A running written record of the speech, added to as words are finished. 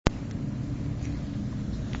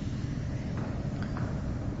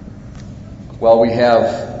Well, we have,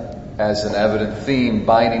 as an evident theme,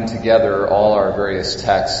 binding together all our various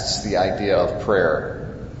texts, the idea of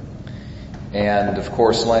prayer. And, of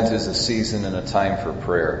course, Lent is a season and a time for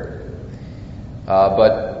prayer.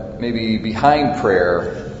 But maybe behind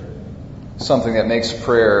prayer, something that makes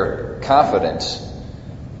prayer confident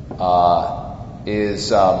is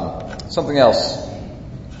something else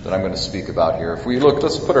that I'm going to speak about here. If we look,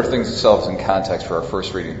 let's put ourselves in context for our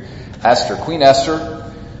first reading. Esther, Queen Esther,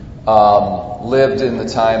 lived in the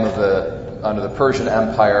time under the Persian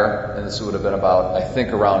Empire, and this would have been about, I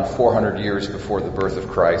think, around 400 years before the birth of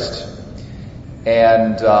Christ.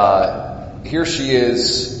 And here she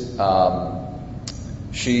is. Her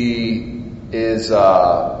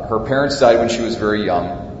parents died when she was very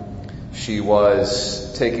young. She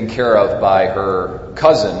was taken care of by her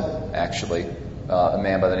cousin, actually, a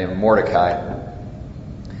man by the name of Mordecai.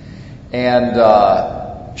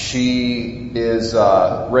 And she is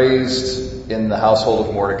raised in the household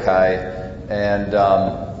of Mordecai, and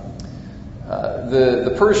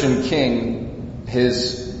the Persian king,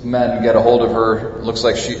 his men get a hold of her. It looks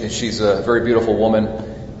like she's a very beautiful woman,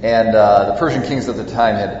 and the Persian kings at the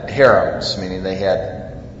time had harems, meaning they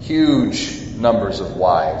had huge numbers of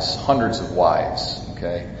wives, hundreds of wives.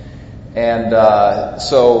 Okay, and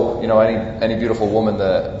so any beautiful woman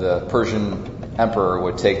the Persian emperor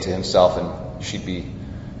would take to himself, and she'd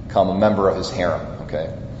become a member of his harem. Okay,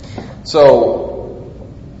 so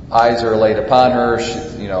eyes are laid upon her.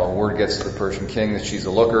 Word gets to the Persian king that she's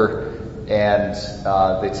a looker, and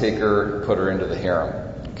they take her, put her into the harem.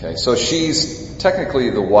 Okay, so she's technically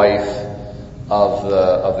the wife of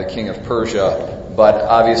the king of Persia, but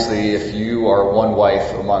obviously, if you are one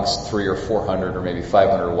wife amongst 300 or 400 or maybe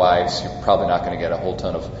 500 wives, you're probably not going to get a whole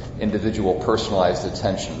ton of individual, personalized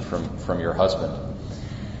attention from your husband.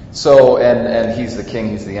 So, and he's the king,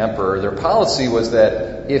 he's the emperor. Their policy was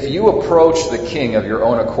that if you approach the king of your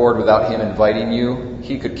own accord without him inviting you,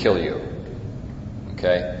 he could kill you.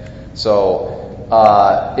 Okay? So,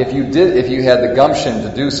 if you had the gumption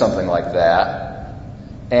to do something like that,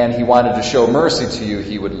 and he wanted to show mercy to you,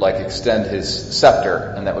 he would extend his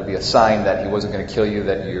scepter, and that would be a sign that he wasn't going to kill you,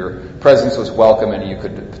 that your presence was welcome, and you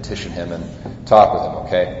could petition him and talk with him.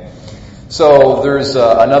 Okay? So there's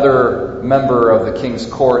another member of the king's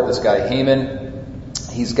court, this guy Haman.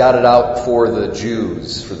 He's got it out for the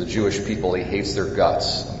Jews, for the Jewish people. He hates their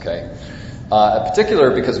guts. Okay, in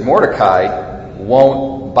particular because Mordecai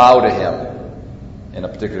won't bow to him in a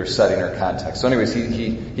particular setting or context. So, anyways,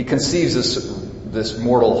 he conceives this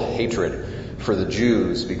mortal hatred for the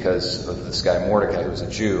Jews because of this guy Mordecai, who's a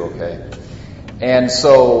Jew. Okay. And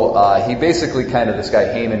so he basically this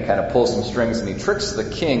guy Haman pulls some strings, and he tricks the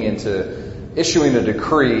king into issuing a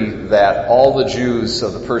decree that all the Jews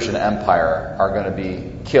of the Persian Empire are going to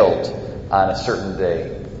be killed on a certain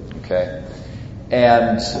day. Okay?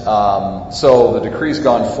 And so the decree's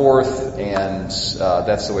gone forth, and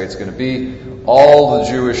that's the way it's going to be. All the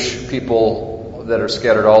Jewish people that are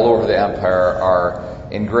scattered all over the empire are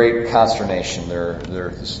in great consternation. They're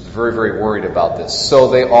very, very worried about this. So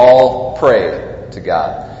they all pray to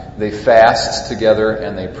God. They fast together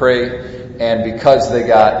and they pray, and because they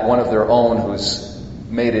got one of their own who's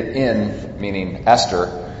made it in, meaning Esther,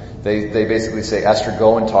 they basically say, Esther,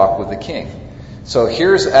 go and talk with the king. So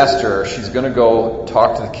here's Esther. She's going to go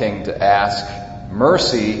talk to the king to ask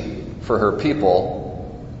mercy for her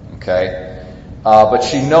people. Okay? But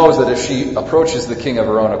she knows that if she approaches the king of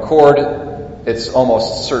her own accord, it's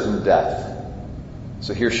almost certain death.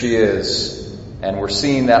 So here she is. And we're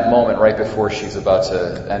seeing that moment right before she's about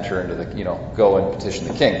to enter into go and petition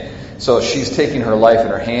the king. So she's taking her life in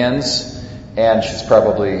her hands, and she's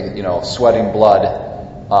probably, sweating blood.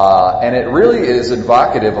 And it really is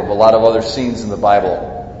evocative of a lot of other scenes in the Bible.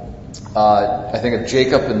 I think of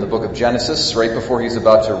Jacob in the book of Genesis, right before he's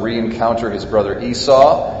about to re-encounter his brother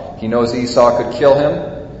Esau. He knows Esau could kill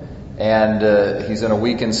him, and he's in a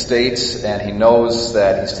weakened state, and he knows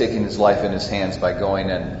that he's taking his life in his hands by going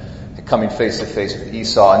and coming face to face with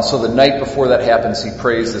Esau. And so the night before that happens, he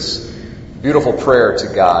prays this beautiful prayer to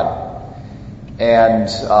God. And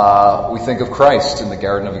we think of Christ in the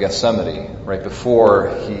Garden of Gethsemane, right before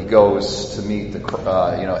he goes to meet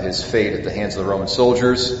his fate at the hands of the Roman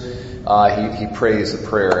soldiers. He prays the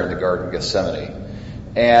prayer in the Garden of Gethsemane.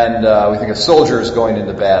 And we think of soldiers going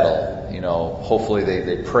into battle. Hopefully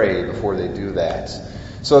they pray before they do that.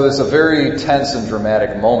 So there's a very tense and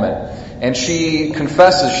dramatic moment. And she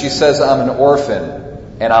confesses, she says, I'm an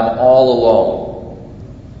orphan and I'm all alone.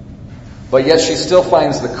 But yet she still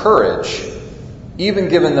finds the courage, even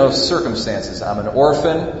given those circumstances. I'm an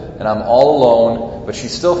orphan and I'm all alone, but she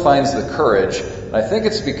still finds the courage And I think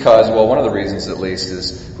it's because, well, one of the reasons at least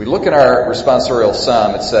is, if we look in our responsorial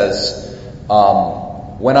psalm, it says,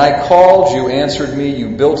 when I called, you answered me, you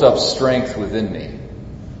built up strength within me.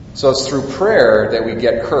 So it's through prayer that we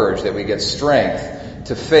get courage, that we get strength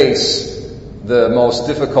to face the most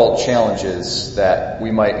difficult challenges that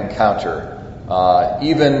we might encounter.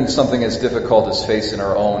 Even something as difficult as facing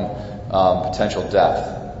our own potential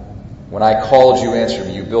death. When I called, you answered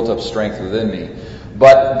me. You built up strength within me.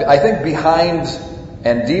 But I think behind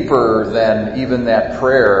and deeper than even that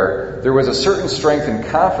prayer, there was a certain strength and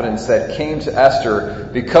confidence that came to Esther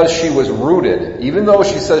because she was rooted. Even though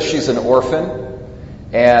she says she's an orphan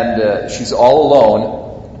and she's all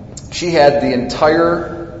alone, she had the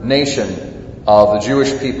entire nation of the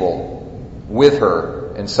Jewish people with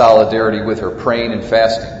her in solidarity with her, praying and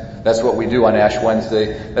fasting. That's what we do on Ash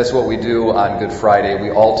Wednesday. That's what we do on Good Friday. We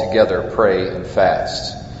all together pray and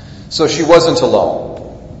fast. So she wasn't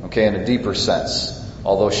alone, okay, in a deeper sense.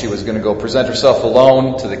 Although she was going to go present herself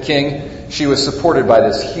alone to the king, she was supported by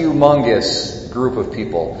this humongous group of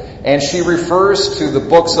people. And she refers to the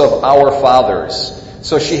books of our fathers.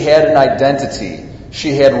 So she had an identity.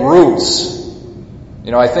 She had roots.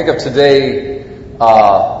 You know, I think of today,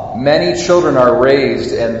 many children are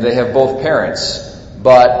raised and they have both parents,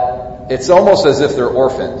 but it's almost as if they're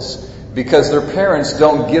orphans because their parents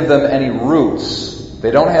don't give them any roots. They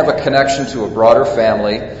don't have a connection to a broader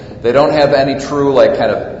family. They don't have any true, like,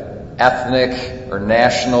 kind of ethnic or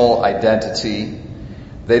national identity.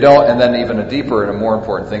 They don't, and then even a deeper and a more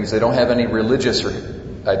important thing is they don't have any religious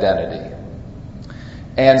identity.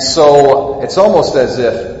 And so it's almost as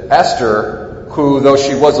if Esther, who, though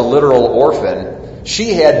she was a literal orphan,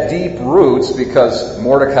 she had deep roots because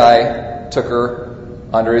Mordecai took her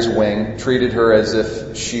under his wing, treated her as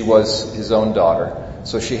if she was his own daughter.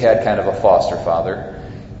 So she had kind of a foster father.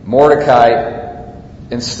 Mordecai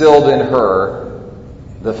instilled in her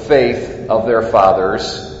the faith of their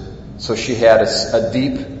fathers. So she had a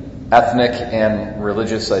deep ethnic and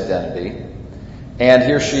religious identity. And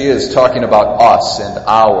here she is talking about us and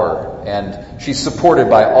our, and she's supported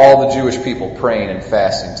by all the Jewish people praying and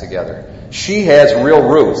fasting together. She has real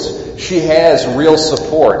roots. She has real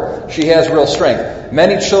support. She has real strength.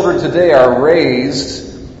 Many children today are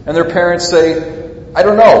raised and their parents say, I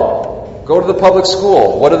don't know, go to the public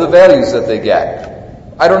school. What are the values that they get?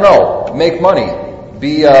 I don't know, make money,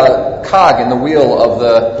 be a cog in the wheel of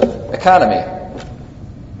the economy.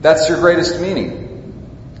 That's your greatest meaning.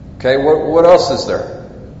 Okay, what else is there?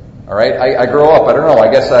 All right, I grow up, I don't know, I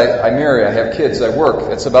guess I marry, I have kids, I work.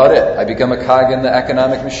 That's about it. I become a cog in the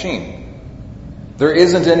economic machine. There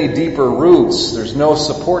isn't any deeper roots. There's no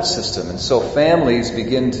support system. And so families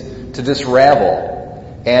begin to disravel.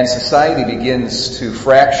 And society begins to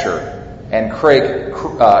fracture and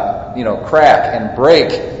crack and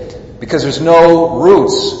break because there's no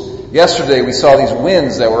roots. Yesterday we saw these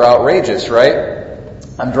winds that were outrageous, right?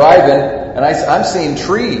 I'm driving and I'm seeing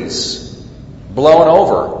trees blown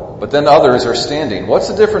over. But then others are standing. What's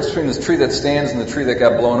the difference between the tree that stands and the tree that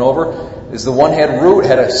got blown over? Is the one had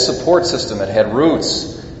a support system, it had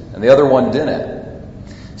roots, and the other one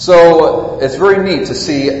didn't. So it's very neat to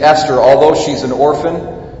see Esther, although she's an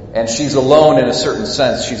orphan and she's alone in a certain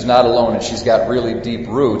sense, she's not alone and she's got really deep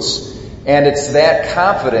roots. And it's that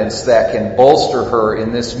confidence that can bolster her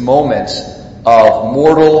in this moment of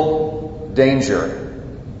mortal danger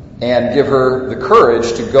and give her the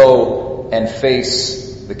courage to go and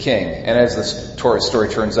face the king. And as the story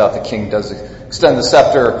turns out, the king does extend the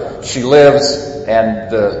scepter, she lives, and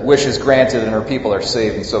the wish is granted, and her people are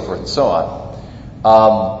saved, and so forth and so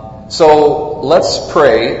on. So let's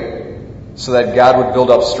pray so that God would build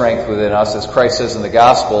up strength within us. As Christ says in the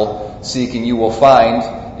gospel, seek and you will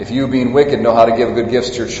find. If you, being wicked, know how to give good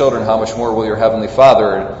gifts to your children, how much more will your heavenly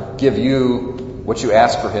Father give you what you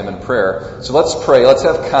ask for him in prayer? So let's pray. Let's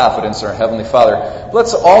have confidence in our Heavenly Father.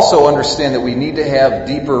 Let's also understand that we need to have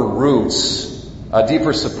deeper roots, a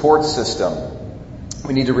deeper support system.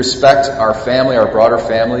 We need to respect our family, our broader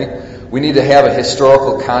family. We need to have a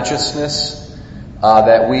historical consciousness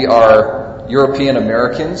that we are European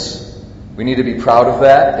Americans. We need to be proud of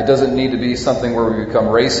that. It doesn't need to be something where we become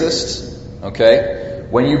racist. Okay?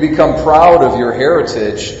 When you become proud of your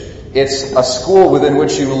heritage, it's a school within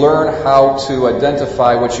which you learn how to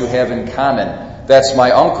identify what you have in common. That's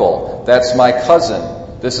my uncle. That's my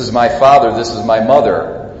cousin. This is my father. This is my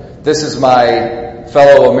mother. This is my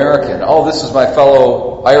fellow American. Oh, this is my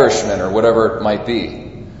fellow Irishman, or whatever it might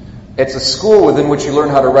be. It's a school within which you learn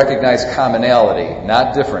how to recognize commonality,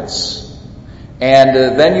 not difference. And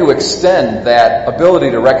then you extend that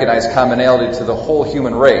ability to recognize commonality to the whole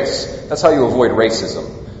human race. That's how you avoid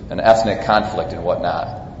racism and ethnic conflict and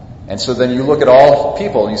whatnot. And so then you look at all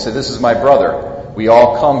people and you say, this is my brother. We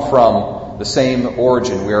all come from the same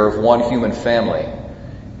origin. We are of one human family.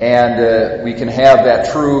 And we can have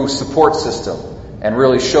that true support system and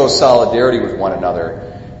really show solidarity with one another.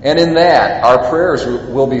 And in that, our prayers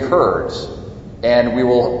will be heard. And we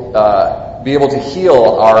will be able to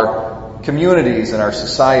heal our communities and our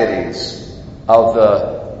societies of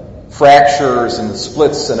the fractures and the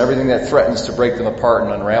splits and everything that threatens to break them apart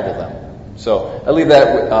and unravel them. So I leave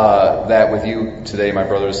that with you today, my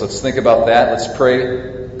brothers. Let's think about that. Let's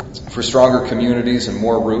pray for stronger communities and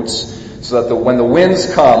more roots so that when the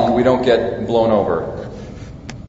winds come, we don't get blown over.